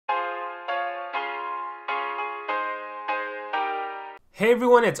Hey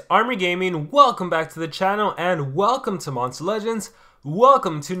everyone, it's Army Gaming. Welcome back to the channel and welcome to Monster Legends.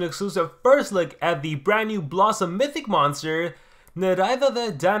 Welcome to an exclusive first look at the brand new Blossom Mythic monster, NEREDIA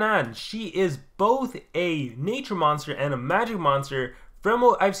De Danann. She is both a nature monster and a magic monster. From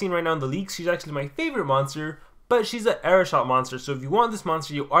what I've seen right now in the leaks, she's actually my favorite monster, but she's an error shot monster. So if you want this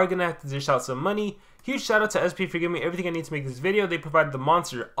monster, you are gonna have to dish out some money. Huge shout out to SP for giving me everything I need to make this video. They provided the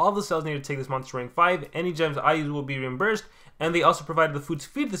monster, all the cells needed to take this monster to rank 5. Any gems I use will be reimbursed. And they also provided the food to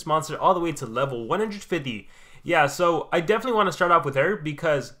feed this monster all the way to level 150. Yeah, so I definitely want to start off with her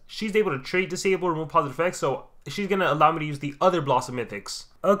because she's able to trait disable, remove positive effects, so she's going to allow me to use the other Blossom Mythics.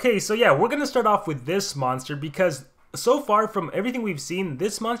 Okay, so yeah, we're going to start off with this monster because so far from everything we've seen,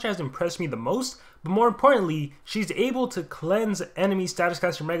 this monster has impressed me the most. But more importantly, she's able to cleanse enemy status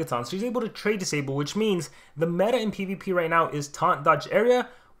caster Megatons. She's able to trait disable, which means the meta in PvP right now is taunt dodge area.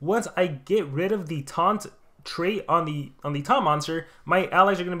 Once I get rid of the taunt trait on the taunt monster, my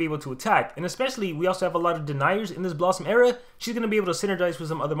allies are going to be able to attack. And especially, we also have a lot of deniers in this Blossom era. She's going to be able to synergize with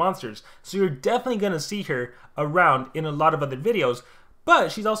some other monsters. So you're definitely going to see her around in a lot of other videos.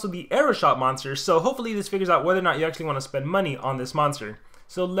 But she's also the arrow shot monster, so hopefully this figures out whether or not you actually want to spend money on this monster.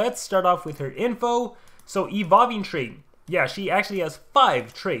 So let's start off with her info. So evolving trait. Yeah, she actually has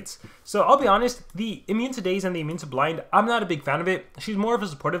 5 traits. So I'll be honest, the immune to daze and the immune to blind, I'm not a big fan of it. She's more of a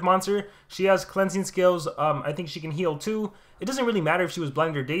supportive monster. She has cleansing skills. I think she can heal too. It doesn't really matter if she was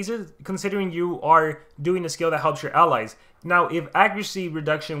blind or dazed, considering you are doing a skill that helps your allies. Now, if accuracy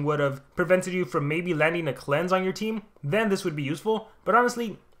reduction would have prevented you from maybe landing a cleanse on your team, then this would be useful. But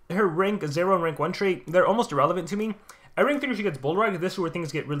honestly, her rank 0 and rank 1 trait, they're almost irrelevant to me. At rank 3 she gets Bulwark. This is where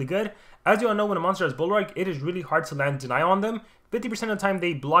things get really good. As you all know, when a monster has Bulwark, it is really hard to land Denial on them. 50% of the time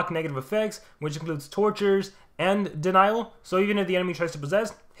they block negative effects, which includes Tortures and Denial. So even if the enemy tries to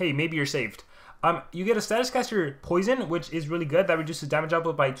possess, hey, maybe you're saved. You get a status caster Poison, which is really good. That reduces damage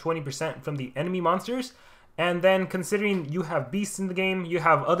output by 20% from the enemy monsters. And then considering you have beasts in the game, you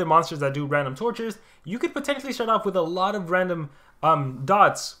have other monsters that do random tortures, you could potentially start off with a lot of random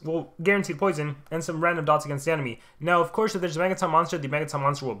dots, well, guaranteed poison, and some random dots against the enemy. Now, of course, if there's a Megaton monster, the Megaton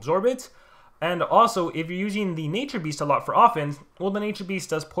monster will absorb it. And also, if you're using the Nature Beast a lot for offense, well, the Nature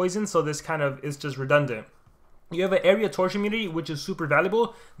Beast does poison, so this kind of is just redundant. You have an area torch immunity, which is super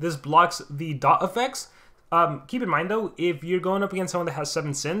valuable. This blocks the dot effects. Keep in mind though, if you're going up against someone that has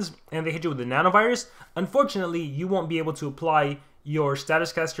 7 sins and they hit you with the nanovirus, unfortunately you won't be able to apply your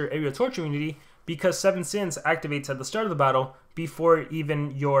status caster area torch immunity because 7 sins activates at the start of the battle before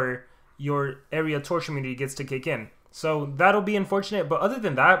even your area torch immunity gets to kick in. So that'll be unfortunate, but other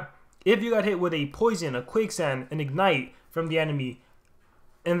than that, if you got hit with a poison, a quicksand, an ignite from the enemy,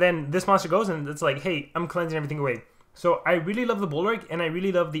 and then this monster goes and it's like, hey, I'm cleansing everything away. So I really love the Bulwark and I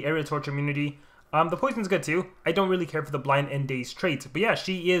really love the area torch immunity. The poison's good too. I don't really care for the blind and daze traits. But yeah,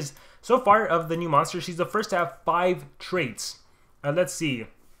 she is, so far of the new monsters, she's the first to have 5 traits. Let's see.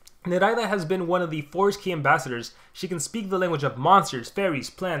 NEREDIA has been one of the Forest Key ambassadors. She can speak the language of monsters, fairies,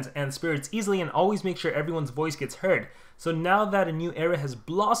 plants, and spirits easily and always make sure everyone's voice gets heard. So now that a new era has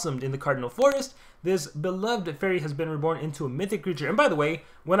blossomed in the Cardinal Forest, this beloved fairy has been reborn into a mythic creature. And by the way,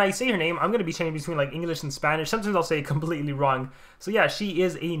 when I say her name, I'm going to be changing between like English and Spanish. Sometimes I'll say it completely wrong. So yeah, she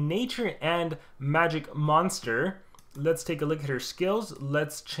is a nature and magic monster. Let's take a look at her skills.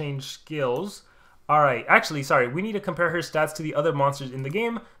 Let's change skills. Alright, actually, sorry, we need to compare her stats to the other monsters in the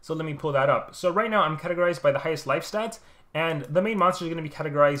game, so let me pull that up. So right now I'm categorized by the highest life stats, and the main monster is going to be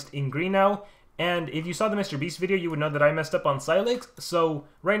categorized in green now. And if you saw the Mr. Beast video, you would know that I messed up on Silex, so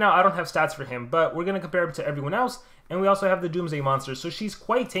right now I don't have stats for him, but we're going to compare him to everyone else, and we also have the Doomsday monster. So she's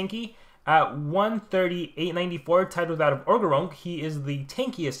quite tanky. At 130, 894, tied with that of Orgorunk, he is the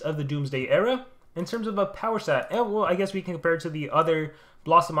tankiest of the Doomsday era. In terms of a power stat, well, I guess we can compare it to the other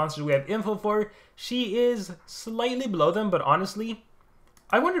Blossom monsters we have info for. She is slightly below them, but honestly,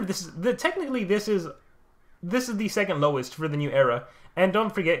 I wonder if this is technically this is the second lowest for the new era. And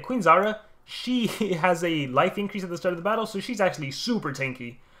don't forget, Queen Zahra, she has a life increase at the start of the battle, so she's actually super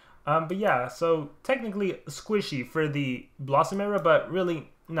tanky. But yeah, so technically squishy for the Blossom era, but really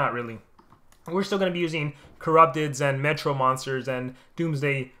not really. We're still going to be using Corrupteds and Metro monsters and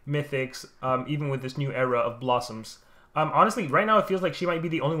Doomsday Mythics, even with this new era of Blossoms. Honestly, right now it feels like she might be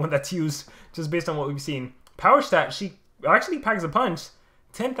the only one that's used, just based on what we've seen. Power stat, she actually packs a punch.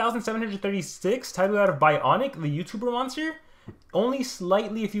 10,736, titled out of Bionic, the YouTuber monster. Only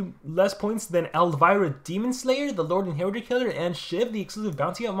slightly a few less points than Elvira Demon Slayer, the Lord Inheritor Killer, and Shiv, the exclusive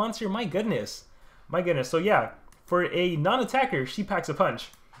Bounty Out monster. My goodness. My goodness. So yeah, for a non-attacker, she packs a punch.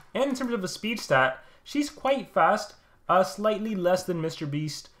 And in terms of a speed stat, she's quite fast, slightly less than Mr.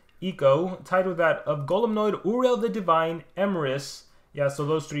 Beast Eco, titled that of Golemnoid, Uriel the Divine, Emerus, Yeah, so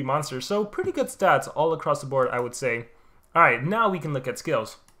those 3 monsters. So pretty good stats all across the board, I would say. Alright, now we can look at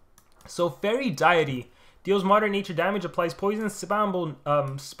skills. So Fairy Deity deals moderate nature damage, applies poison,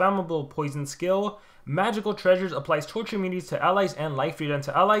 spammable poison skill. Magical Treasures applies torture immunities to allies and life regen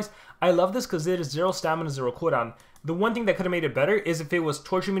to allies. I love this because it is 0 stamina, 0 cooldown. The one thing that could have made it better is if it was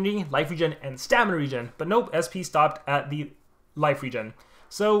torture immunity, life regen, and stamina regen. But nope, SP stopped at the life regen.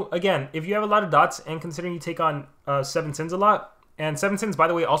 So again, if you have a lot of dots, and considering you take on 7 sins a lot, and 7 sins, by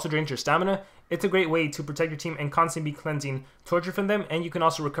the way, also drains your stamina, it's a great way to protect your team and constantly be cleansing torture from them, and you can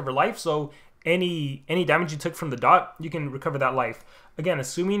also recover life, so any damage you took from the dot, you can recover that life. Again,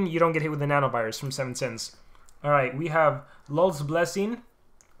 assuming you don't get hit with the nanovirus from 7 sins. Alright, we have Lull's Blessing.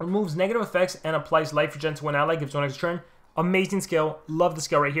 Removes negative effects and applies life regen to one ally, gives 1 extra turn. Amazing skill. Love the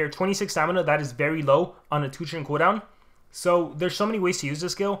skill right here. 26 stamina, that is very low on a 2-turn cooldown. So there's so many ways to use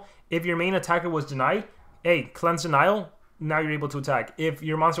this skill. If your main attacker was denied, hey, cleanse denial, now you're able to attack. If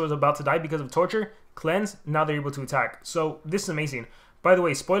your monster was about to die because of torture, cleanse, now they're able to attack. So this is amazing. By the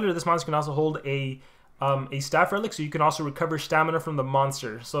way, spoiler, this monster can also hold a staff relic, so you can also recover stamina from the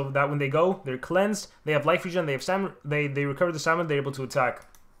monster. So that when they go, they're cleansed, they have life regen, they have stamina, they recover the stamina, they're able to attack.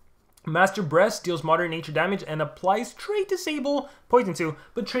 Master Breast deals moderate nature damage and applies Trait Disable, Poison 2,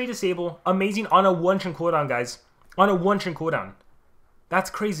 but Trait Disable, amazing on a 1-turn cooldown, guys. On a 1-turn cooldown. That's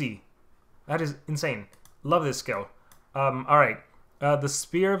crazy. That is insane. Love this skill. Alright. The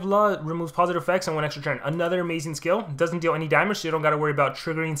Spear of Law removes positive effects on 1 extra turn. Another amazing skill. Doesn't deal any damage, so you don't gotta worry about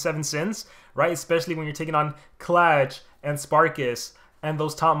triggering 7 sins, right? Especially when you're taking on Clash and Sparkus and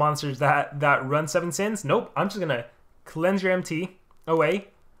those top monsters that run 7 sins. Nope, I'm just gonna cleanse your MT away,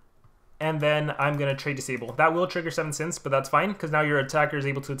 and then I'm gonna Trait Disable. That will trigger 7 sins, but that's fine, because now your attacker is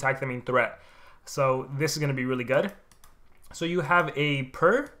able to attack the main threat. So this is gonna be really good. So you have a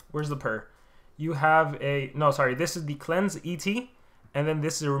Purr. Where's the Purr? You have a, no, sorry, this is the Cleanse ET, and then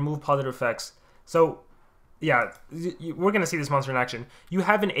this is a Remove Positive Effects. So yeah, we're gonna see this monster in action. You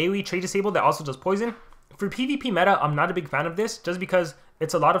have an AoE Trait Disable that also does poison. For PvP meta, I'm not a big fan of this, just because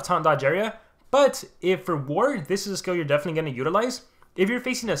it's a lot of taunt dodge area, but if for war, this is a skill you're definitely gonna utilize. If you're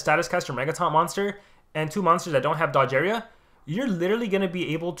facing a Status Caster Mega Taunt monster and 2 monsters that don't have dodge area, you're literally going to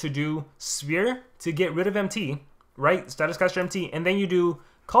be able to do Sphere to get rid of MT, right? Status Caster MT, and then you do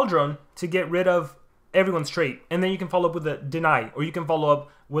Cauldron to get rid of everyone's trait, and then you can follow up with a Deny, or you can follow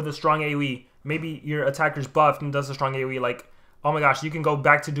up with a strong AoE. Maybe your attacker's buffed and does a strong AoE, like, oh my gosh, you can go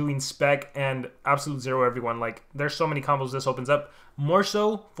back to doing Spec and Absolute Zero everyone. Like, there's so many combos this opens up, more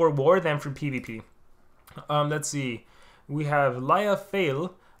so for war than for PvP. Let's see. We have Laya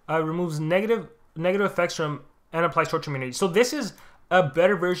Fail, removes negative effects from and applies torture immunity. So this is a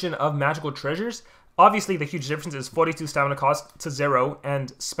better version of Magical Treasures. Obviously, the huge difference is 42 stamina cost to 0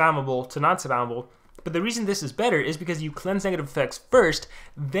 and spammable to not spammable. But the reason this is better is because you cleanse negative effects first,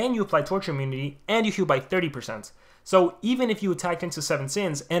 then you apply torture immunity, and you heal by 30%. So even if you attacked into 7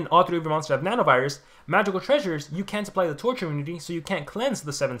 sins and all 3 of your monsters have nanovirus, Magical Treasures, you can't apply the torture immunity, so you can't cleanse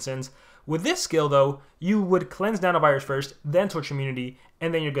the 7 sins. With this skill though, you would cleanse nanovirus first, then torture immunity,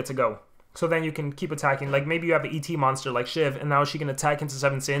 and then you're good to go. So then you can keep attacking. Like maybe you have an ET monster like Shiv, and now she can attack into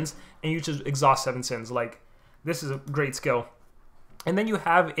 7 sins, and you just exhaust 7 sins. Like, this is a great skill. And then you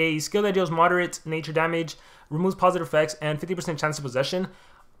have a skill that deals moderate nature damage, removes positive effects, and 50% chance of possession.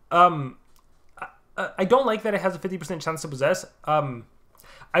 I don't like that it has a 50% chance to possess. I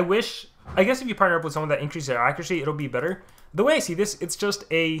guess if you partner up with someone that increases their accuracy, it'll be better. The way I see this, it's just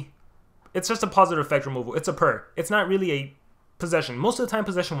a positive effect removal. It's a Purr. It's not really a possession. Most of the time,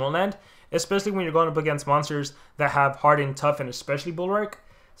 possession won't land, especially when you're going up against monsters that have hardened, tough, and especially bulwark.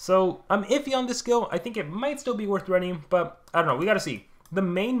 So I'm iffy on this skill. I think it might still be worth running, but I don't know. We gotta see. The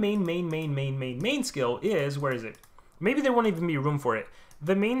main skill is, where is it? Maybe there won't even be room for it.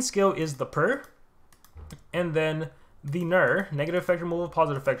 The main skill is the Purr, and then the negative effect removal,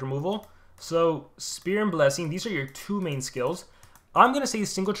 positive effect removal. So Spear and Blessing, these are your 2 main skills. I'm going to say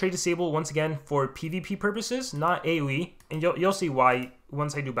single Trait Disable once again for PvP purposes, not AoE, and you'll see why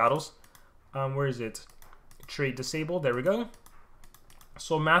once I do battles. Where is it? Trait Disable, there we go.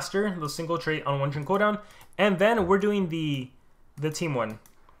 So Master, the single trait on 1 turn cooldown, and then we're doing the team one.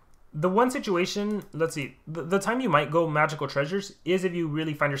 The one situation, let's see, the time you might go Magical Treasures is if you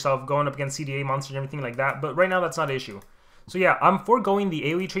really find yourself going up against CDA monsters and everything like that, but right now that's not an issue. So yeah, I'm foregoing the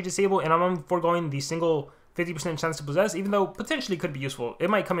AoE Trait Disable, and I'm foregoing the single 50% chance to possess, even though potentially could be useful. It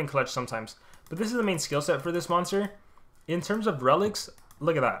might come in clutch sometimes. But this is the main skill set for this monster. In terms of relics,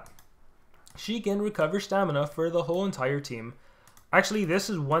 look at that. She can recover stamina for the whole entire team. Actually, this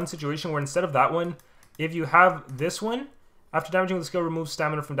is one situation where instead of that one, if you have this one, after damaging with the skill, removes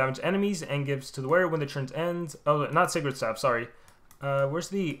stamina from damaged enemies and gives to the wearer when the turn ends. Oh, not Sigrid Staff, sorry. Where's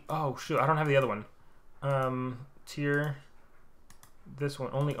the... Oh, shoot. I don't have the other one. Tier... This one.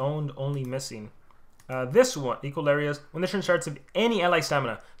 Only owned, only missing. This one. Equal areas. When the turn starts, of any ally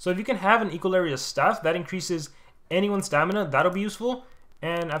stamina. So if you can have an equal area staff, that increases anyone's stamina. That'll be useful.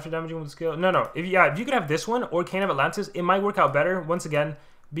 And after damaging with skill... No. If you could have this one or Cane of Atlantis, it might work out better, once again,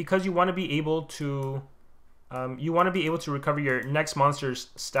 because you want to be able to... recover your next monster's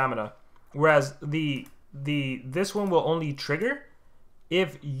stamina. Whereas this one will only trigger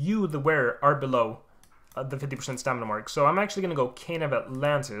if you, the wearer, are below the 50% stamina mark. So I'm actually going to go Cane of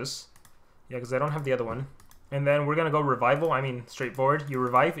Atlantis. Yeah, because I don't have the other one. And then we're going to go Revival. I mean, straightforward. You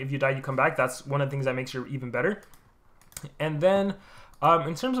revive. If you die, you come back. That's one of the things that makes you even better. And then...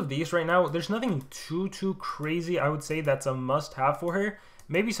 in terms of these right now, there's nothing too crazy, I would say, that's a must-have for her.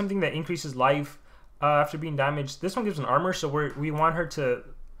 Maybe something that increases life after being damaged. This one gives an armor, so we want her to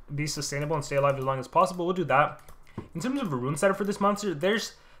be sustainable and stay alive as long as possible. We'll do that. In terms of a rune setup for this monster,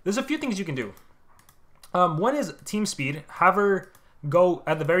 there's a few things you can do. One is team speed. Have her go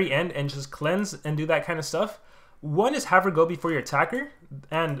at the very end and just cleanse and do that kind of stuff. One is have her go before your attacker.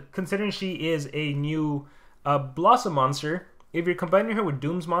 And considering she is a new Blossom monster... If you're combining her with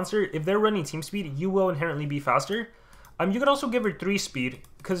Doom's monster, if they're running team speed, you will inherently be faster. You could also give her 3 speed,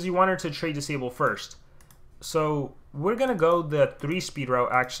 because you want her to trade disable first. So, we're going to go the 3 speed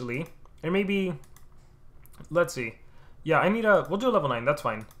route, actually. And maybe, let's see. Yeah, we'll do a level 9, that's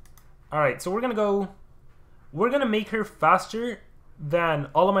fine. Alright, so we're going to make her faster than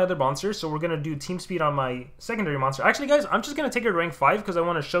all of my other monsters. So we're going to do team speed on my secondary monster. Actually, guys, I'm just going to take her to rank 5, because I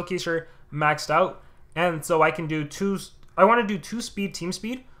want to showcase her maxed out. And so I can do I want to do 2 speed team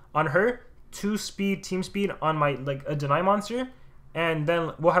speed on her, 2 speed team speed on my a deny monster, and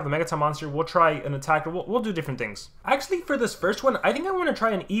then we'll have a Megaton monster. We'll try an attacker. We'll do different things. Actually, for this first one, I think I want to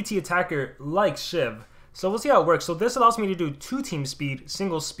try an ET attacker like Shiv. So we'll see how it works. So this allows me to do 2 team speed,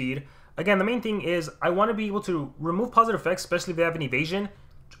 single speed. Again, the main thing is I want to be able to remove positive effects, especially if they have an evasion.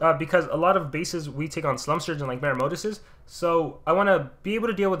 Because a lot of bases we take on Slum Surge and like Maramoduses. So I want to be able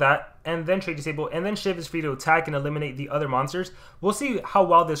to deal with that and then trade disable, and then Shiv is free to attack and eliminate the other monsters. We'll see how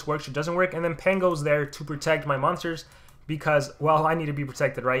well this works or doesn't work, and then Pango's there to protect my monsters because, well, I need to be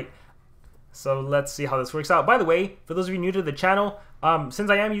protected, right? So let's see how this works out. By the way, for those of you new to the channel, since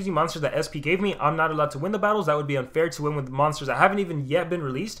I am using monsters that SP gave me, I'm not allowed to win the battles. That would be unfair to win with monsters that haven't even yet been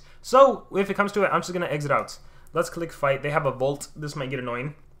released. So if it comes to it, I'm just going to exit out. Let's click fight. They have a Volt. This might get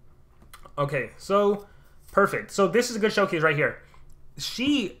annoying. Okay, so perfect. So this is a good showcase right here.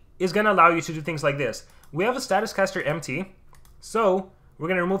 She is going to allow you to do things like this. We have a status caster MT, so we're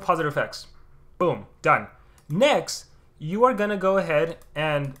going to remove positive effects. Boom, done. Next, you are going to go ahead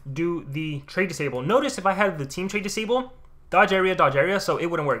and do the trade disable. Notice if I had the team trade disable, dodge area, so it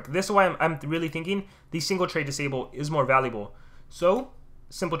wouldn't work. This is why I'm really thinking the single trade disable is more valuable. So,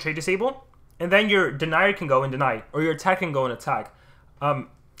 simple trade disable, and then your denier can go and deny, or your attack can go and attack.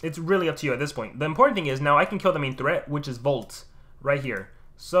 It's really up to you at this point. The important thing is now I can kill the main threat, which is Volt, right here.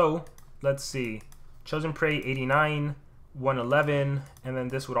 So, let's see. Chosen Prey, 89, 111, and then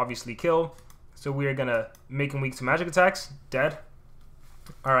this would obviously kill. So we are going to make him weak to magic attacks. Dead.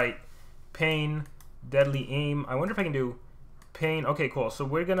 Alright. Pain, Deadly Aim. I wonder if I can do Pain. Okay, cool. So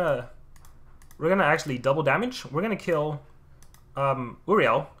we're gonna actually double damage. We're going to kill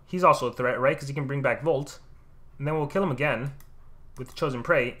Uriel. He's also a threat, right? Because he can bring back Volt. And then we'll kill him again with Chosen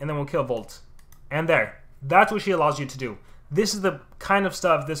Prey, and then we'll kill Volt. And there. That's what she allows you to do. This is the kind of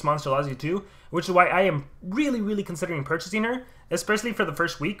stuff this monster allows you to do, which is why I am really considering purchasing her, especially for the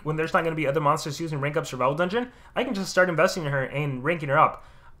first week when there's not going to be other monsters using Rank Up Survival Dungeon. I can just start investing in her and ranking her up.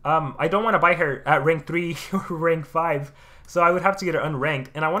 I don't want to buy her at rank 3 or rank 5, so I would have to get her unranked.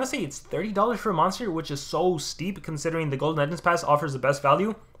 And I want to say it's $30 for a monster, which is so steep considering the Golden Legends Pass offers the best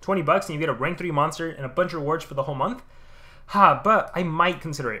value. 20 bucks and you get a rank 3 monster and a bunch of rewards for the whole month. But I might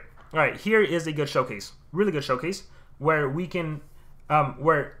consider it. Alright, here is a good showcase. Really good showcase where we can,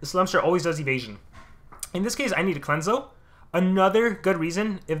 where Slumster always does evasion. In this case, I need a cleanse though. Another good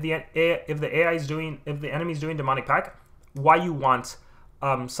reason, if the enemy is doing demonic pack, why you want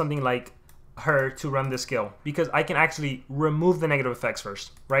something like her to run this skill, because I can actually remove the negative effects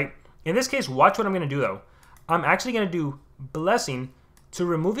first, right? In this case, watch what I'm going to do though. I'm actually going to do Blessing to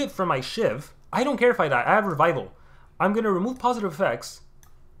remove it from my Shiv. I don't care if I die. I have Revival. I'm going to remove positive effects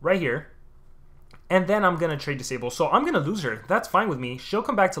right here, and then I'm going to trade disable. So I'm going to lose her. That's fine with me. She'll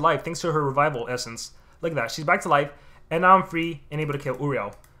come back to life thanks to her Revival essence. Look at that. She's back to life, and now I'm free and able to kill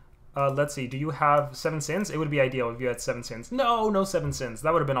Uriel. Let's see. Do you have 7 sins? It would be ideal if you had 7 sins. No 7 sins.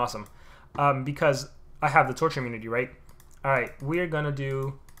 That would have been awesome. Because I have the torture immunity, right? Alright, we're going to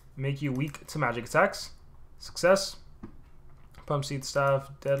do make you weak to magic attacks. Success. Pump seed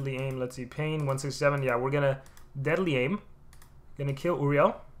stuff, deadly aim, let's see, pain, 167. Yeah, we're gonna deadly aim. Gonna kill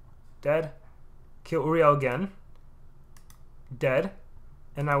Uriel. Dead. Kill Uriel again. Dead.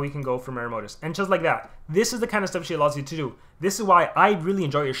 And now we can go for Maramotus. And just like that. This is the kind of stuff she allows you to do. This is why I really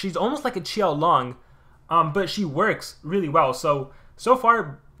enjoy her. She's almost like a Qiao Long, but she works really well. So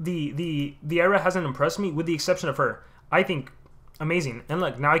far, the era hasn't impressed me, with the exception of her. I think amazing. And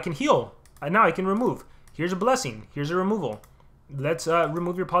look, now I can heal. Now I can remove. Here's a blessing. Here's a removal. Let's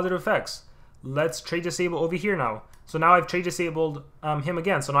remove your positive effects. Let's trade disable over here now. So now I've trade disabled him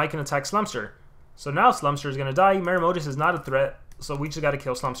again. So now I can attack Slumster. So now Slumster is going to die. Maramotus is not a threat. So we just got to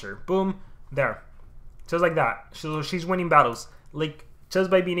kill Slumster. Boom. There. Just like that. So she's winning battles. Like, just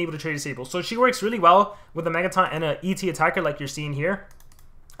by being able to trade disable. So she works really well with a Megaton and a ET attacker like you're seeing here.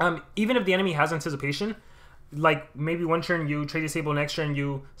 Even if the enemy has anticipation, like maybe one turn you trade disable, next turn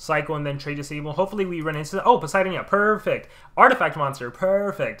you cycle and then trade disable. Hopefully we run into the... Oh, Poseidon, yeah, perfect. Artifact monster,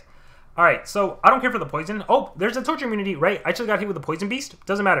 perfect. Alright, so I don't care for the poison. Oh, there's a torture immunity, right? I just got hit with the poison beast.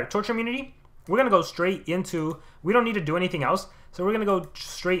 Doesn't matter. Torture immunity, we're going to go straight into... We don't need to do anything else. So we're going to go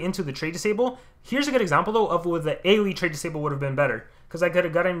straight into the trade disable. Here's a good example, though, of where the AoE trade disable would have been better. Because I could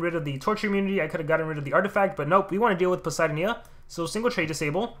have gotten rid of the torture immunity, I could have gotten rid of the artifact, but nope, we want to deal with Poseidonia. So single trade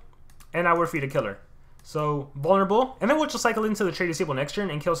disable, and now we're free to kill her. So vulnerable, and then we'll just cycle into the trade disable next turn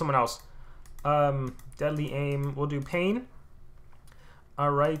and kill someone else. Deadly aim, we'll do pain.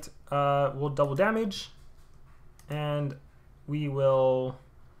 Alright, we'll double damage. And we will...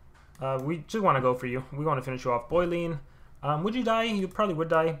 we just want to go for you. We want to finish you off. Boiling. Would you die? You probably would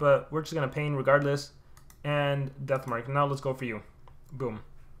die, but we're just going to pain regardless. And death mark. Now let's go for you. Boom.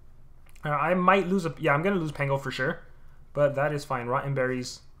 I might lose a... Yeah, I'm going to lose Pango for sure. But that is fine. Rotten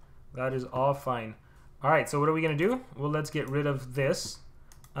berries. That is all fine. Alright, so what are we going to do? Well, let's get rid of this.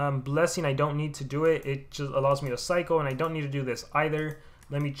 Blessing, I don't need to do it. It just allows me to cycle, and I don't need to do this either.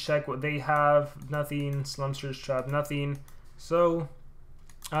 Let me check what they have. Nothing. Slumster's trap. Nothing. So...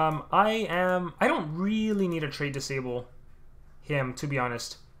 I don't really need to trade disable him, to be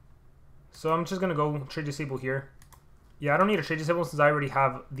honest. So I'm just going to go trade disable here. Yeah, I don't need a trade disable since I already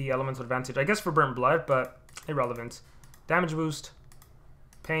have the elemental advantage. I guess for burnt blood, but irrelevant. Damage boost.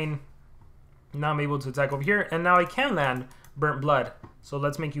 Pain. Now I'm able to attack over here. And now I can land burnt blood. So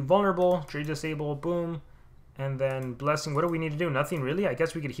let's make you vulnerable. Trade disable. Boom. And then blessing. What do we need to do? Nothing really. I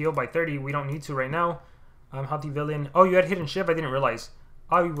guess we could heal by 30. We don't need to right now. Healthy villain. Oh, you had hidden shift. I didn't realize.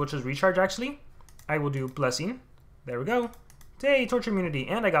 I will just recharge, actually. I will do blessing. There we go. Hey, torture immunity.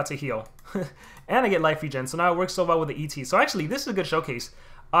 And I got to heal. And I get life regen. So now it works so well with the ET. So actually, this is a good showcase.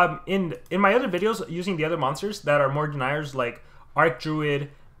 In my other videos, using the other monsters that are more deniers, like Archdruid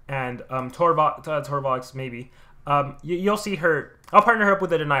and Torvax, maybe, you'll see her... I'll partner her up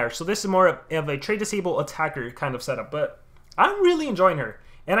with a denier. So this is more of a trade disable attacker kind of setup. But I'm really enjoying her.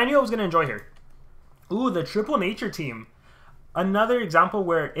 And I knew I was going to enjoy her. Ooh, the triple nature team. Another example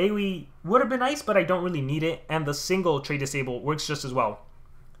where AoE would have been nice, but I don't really need it, and the single trade disable works just as well.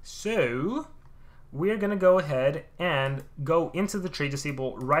 So, we're going to go ahead and go into the trade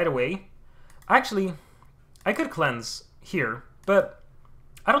disable right away. Actually, I could cleanse here, but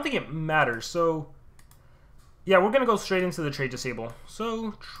I don't think it matters. So, yeah, we're going to go straight into the trade disable.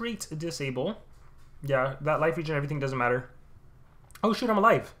 So, trait disable. Yeah, that life regen, everything doesn't matter. Oh shoot, I'm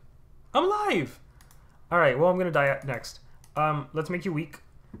alive. I'm alive! Alright, well, I'm going to die next. Let's make you weak.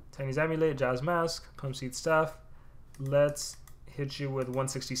 Tiny's Amulet, Jazz Mask, Pump Seed Staff. Let's hit you with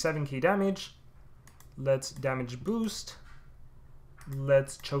 167k damage. Let's damage boost.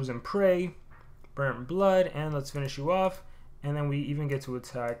 Let's Chosen Prey. Burnt Blood, and let's finish you off. And then we even get to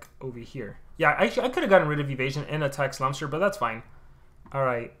attack over here. Yeah, I could have gotten rid of evasion and attack Slumster, but that's fine.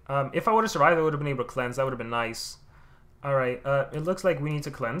 Alright, if I would have survived, I would have been able to cleanse. That would have been nice. Alright, it looks like we need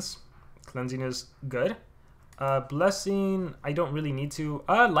to cleanse. Cleansing is good. Blessing, I don't really need to.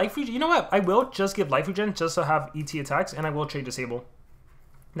 Life regen, you know what? I will just give life regen just to have ET attacks, and I will trade disable.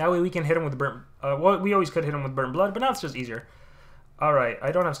 That way we can hit him with burnt, well, we always could hit him with burnt blood, but now it's just easier. Alright,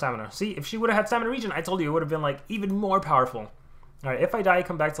 I don't have stamina. See, if she would have had stamina regen, I told you it would have been, like, even more powerful. Alright, if I die, I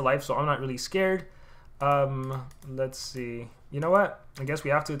come back to life, so I'm not really scared. Let's see. You know what? I guess we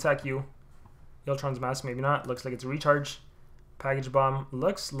have to attack you. Yeltron's Mask, maybe not. Looks like it's a recharge. Package Bomb.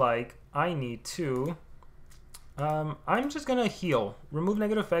 Looks like I need to... I'm just gonna heal. Remove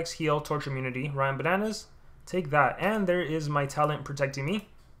negative effects, heal, torture immunity. Ryan Bananas. Take that. And there is my talent protecting me.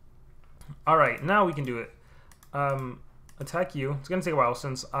 Alright, now we can do it. Attack you. It's gonna take a while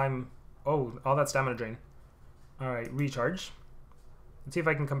since I'm... Oh, all that stamina drain. Alright, recharge. Let's see if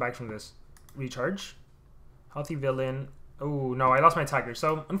I can come back from this. Recharge. Healthy villain. Oh, no, I lost my attacker.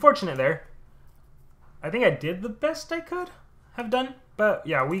 So, unfortunate there. I think I did the best I could. have done. But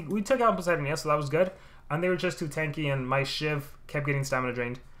yeah, we took out Poseidon, yeah, so that was good. And they were just too tanky, and my Shiv kept getting stamina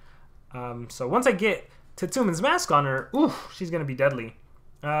drained. So once I get Tetumen's Mask on her, ooh, she's going to be deadly.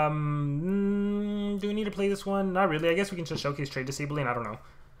 Do we need to play this one? Not really. I guess we can just showcase trade disabling. I don't know.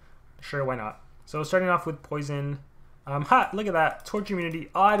 Sure, why not? So starting off with poison. Look at that. Torch immunity.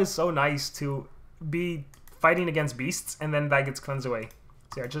 Oh, it is so nice to be fighting against beasts, and then that gets cleansed away.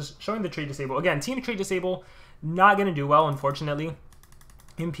 So yeah, just showing the trade disable. Again, team trade disable, not going to do well, unfortunately,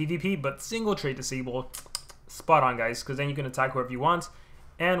 in PvP, but single trade disable, spot on, guys, because then you can attack whoever you want.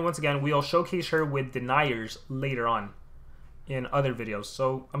 And once again, we'll showcase her with deniers later on in other videos.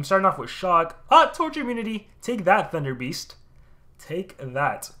 So I'm starting off with shock. Torch immunity. Take that, Thunder Beast. Take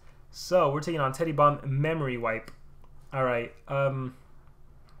that. So we're taking on Teddy Bomb, memory wipe. All right.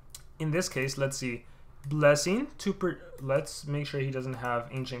 In this case, let's see. Blessing to let's make sure he doesn't have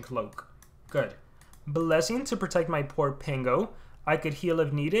Ancient Cloak. Good. Blessing to protect my poor Pango. I could heal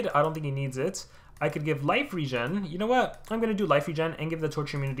if needed. I don't think he needs it. I could give life regen. You know what? I'm gonna do life regen and give the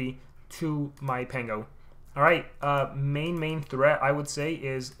torch immunity to my Pango. All right. Main threat I would say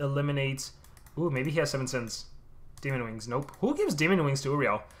is eliminate. Ooh, maybe he has 7 sins. Demon Wings. Nope. Who gives Demon Wings to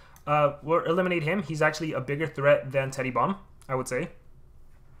Uriel? We'll eliminate him. He's actually a bigger threat than Teddy Bomb, I would say.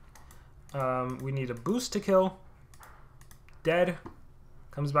 We need a boost to kill. Dead.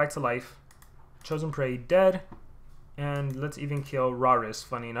 Comes back to life. Chosen Prey, dead. And let's even kill Raris,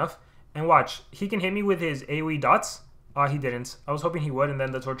 funny enough. And watch, he can hit me with his AoE dots. He didn't. I was hoping he would, and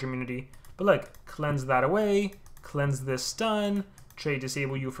then the torture immunity. But look, cleanse that away. Cleanse this stun. Trade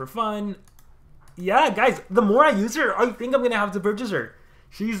disable you for fun. Yeah, guys, the more I use her, I think I'm going to have to purchase her.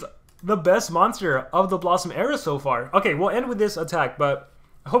 She's the best monster of the Blossom era so far. Okay, we'll end with this attack, but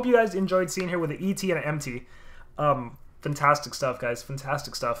I hope you guys enjoyed seeing her with an ET and an MT. Fantastic stuff, guys.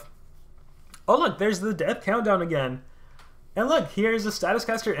 Fantastic stuff. Oh, look, there's the death countdown again. And look, here's the Status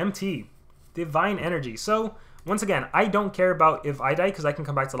Caster MT. Divine Energy. So, once again, I don't care about if I die because I can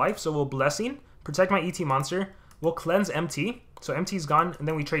come back to life. So we'll Blessing, protect my ET monster. We'll cleanse MT. So MT's gone, and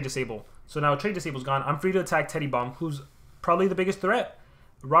then we trade disable. So now trade disable's gone. I'm free to attack Teddy Bomb, who's probably the biggest threat.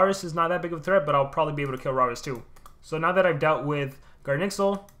 Raris is not that big of a threat, but I'll probably be able to kill Raris too. So now that I've dealt with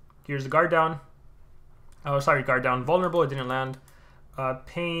Garnixel, here's the guard down. Oh, sorry, guard down. Vulnerable, it didn't land.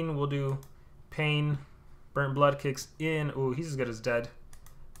 Pain, we'll do Pain. Burnt Blood kicks in. Ooh, he's as good as dead.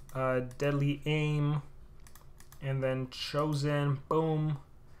 Deadly Aim. And then Chosen. Boom.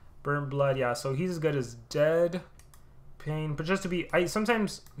 Burnt Blood. Yeah, so he's as good as dead. Pain. But just to be...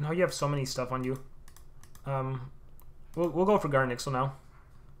 sometimes... No, you have so many stuff on you. We'll go for Garnixel now.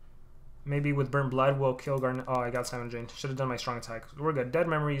 Maybe with Burnt Blood, we'll kill Garnixel. Oh, I got Simon Drained. Should have done my strong attack. We're good. Dead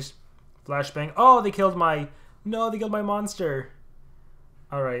Memories. Flashbang. Oh, they killed my... No, they killed my monster.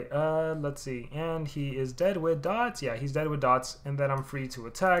 Alright, let's see. And he is dead with dots. Yeah, he's dead with dots. And then I'm free to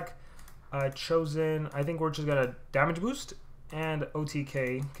attack. Chosen. I think we're just gonna damage boost. And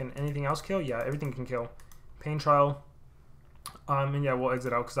OTK. Can anything else kill? Yeah, everything can kill. Pain Trial. And yeah, we'll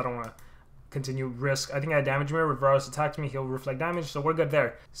exit out because I don't want to continue risk. I think I had damage mirror. If Varus attacks me, he'll reflect damage. So we're good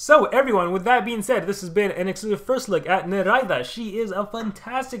there. So everyone, with that being said, this has been an exclusive first look at NEREDIA. She is a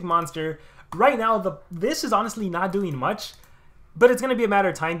fantastic monster. Right now, this is honestly not doing much. But it's going to be a matter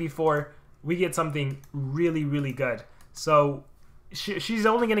of time before we get something really, really good. So she's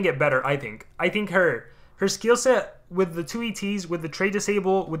only going to get better, I think. I think her skill set with the 2 ETs, with the trade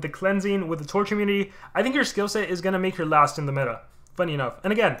disable, with the cleansing, with the torch immunity, I think her skill set is going to make her last in the meta. Funny enough.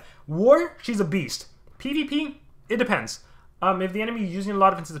 And again, war, she's a beast. PvP, it depends. If the enemy is using a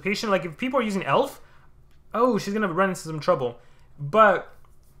lot of anticipation, like if people are using Elf, oh, she's going to run into some trouble. But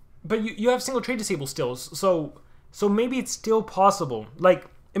you have single trade disable still, so maybe it's still possible. Like,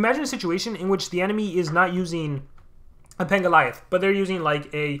 imagine a situation in which the enemy is not using a Pangoliath, but they're using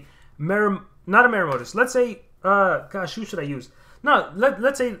like a not a Meremotus. Let's say, gosh, who should I use? No,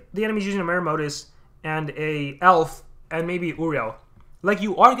 let's say the enemy's using a Meremotus and a Elf and maybe Uriel. Like,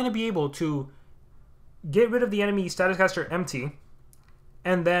 you are going to be able to get rid of the enemy Status Caster empty,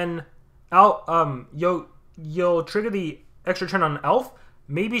 and then you'll trigger the extra turn on Elf.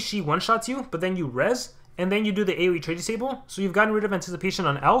 Maybe she one-shots you, but then you res. And then you do the AoE trade disable, so you've gotten rid of anticipation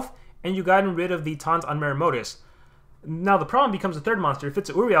on Elf, and you've gotten rid of the taunt on Meremotus. Now the problem becomes a third monster. If it's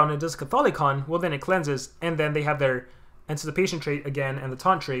Uriel and it does Catholicon, well then it cleanses, and then they have their anticipation trait again and the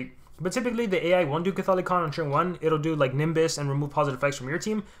taunt trait. But typically the AI won't do Catholicon on turn 1, it'll do like Nimbus and remove positive effects from your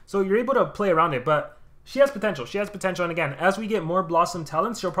team, so you're able to play around it, but she has potential, and again, as we get more Blossom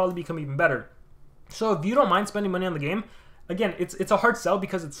talents, she'll probably become even better. So if you don't mind spending money on the game, again, it's a hard sell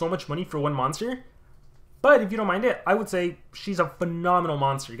because it's so much money for one monster. But if you don't mind it, I would say she's a phenomenal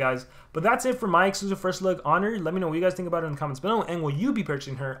monster, guys. But that's it for my exclusive first look on her. Let me know what you guys think about it in the comments below, and will you be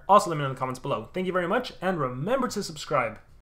purchasing her? Also let me know in the comments below. Thank you very much, and remember to subscribe.